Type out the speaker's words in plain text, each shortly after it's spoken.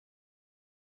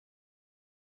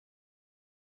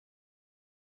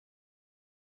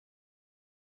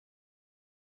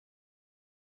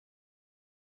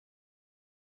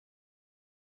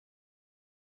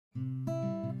You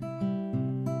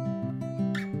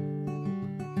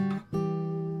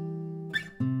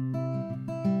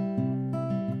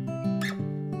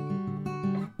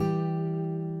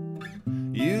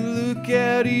look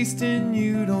out east and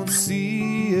you don't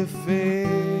see a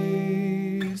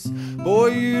face. Boy,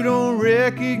 you don't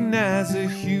recognize a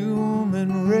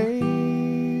human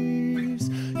race.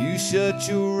 You shut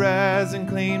your eyes and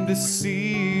claim to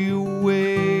see a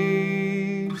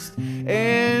waste,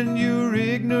 and your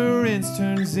ignorance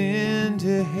turns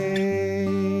into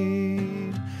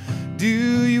hate. Do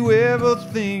you ever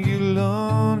think you'll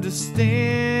understand?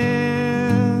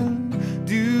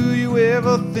 Do you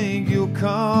ever think you'll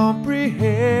comprehend?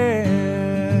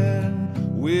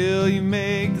 Will you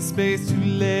make the space to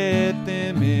let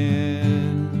them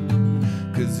in?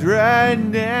 'Cause right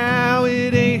now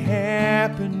it ain't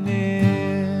happening.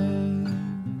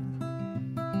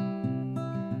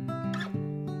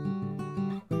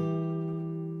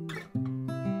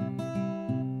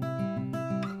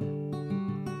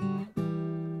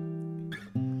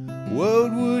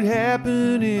 What would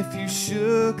happen if you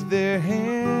shook their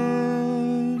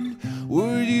hand?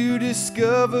 Would you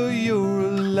discover you're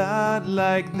a lot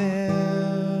like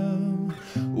them?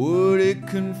 Would it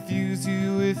confuse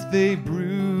you if they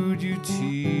brewed you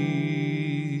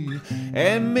tea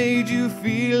and made you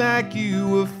feel like you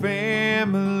were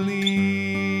family?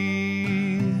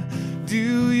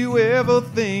 Do you ever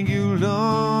think you'll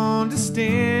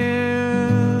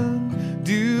understand?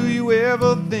 Do you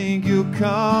ever think you'll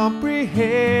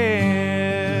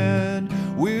comprehend?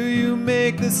 Will you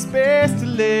make the space to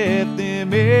let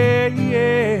them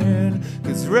in?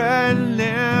 'Cause right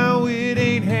now it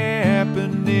ain't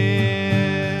happening.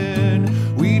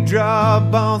 We draw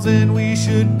bonds and we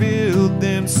should build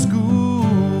them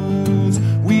schools.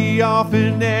 We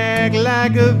often act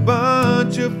like a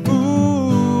bunch of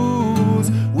fools.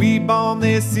 We bomb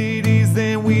their cities,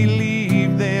 then we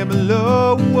leave them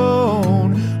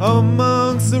alone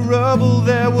amongst the rubble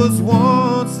that was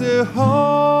once their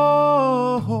home.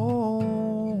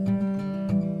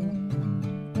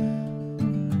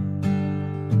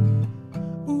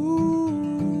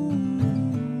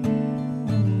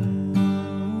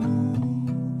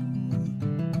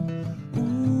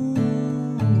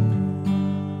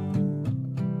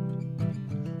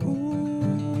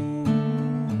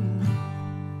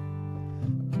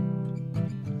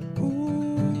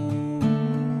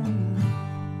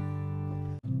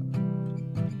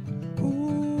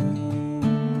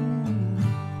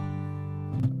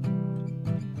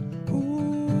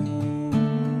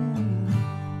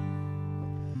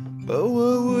 But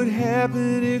what would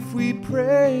happen if we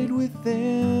prayed with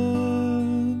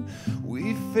them?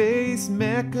 We faced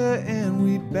Mecca and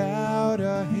we bowed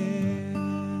our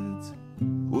heads.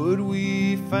 Would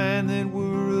we find that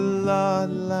we're a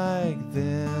lot like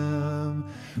them,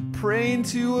 praying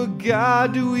to a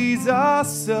God to ease our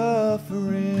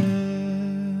suffering?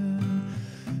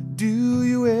 Do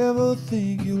you ever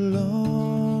think you'll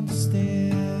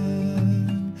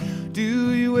understand?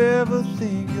 Do you ever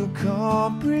think you'll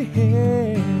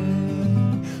comprehend?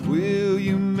 Will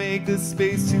you make the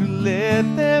space to let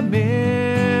them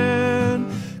in?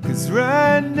 'Cause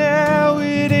right now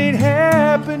it ain't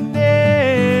happening.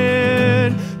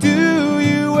 Do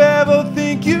you ever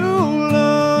think you'll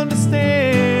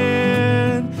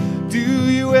understand? Do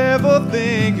you ever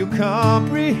think you'll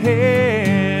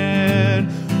comprehend?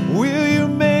 Will you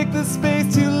make the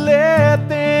space to let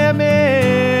them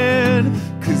in?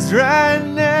 'Cause right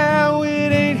now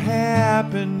it ain't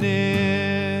happening.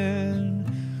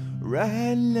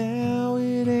 Right now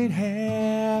it ain't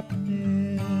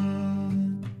happening.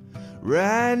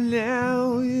 Right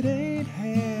now it ain't happening.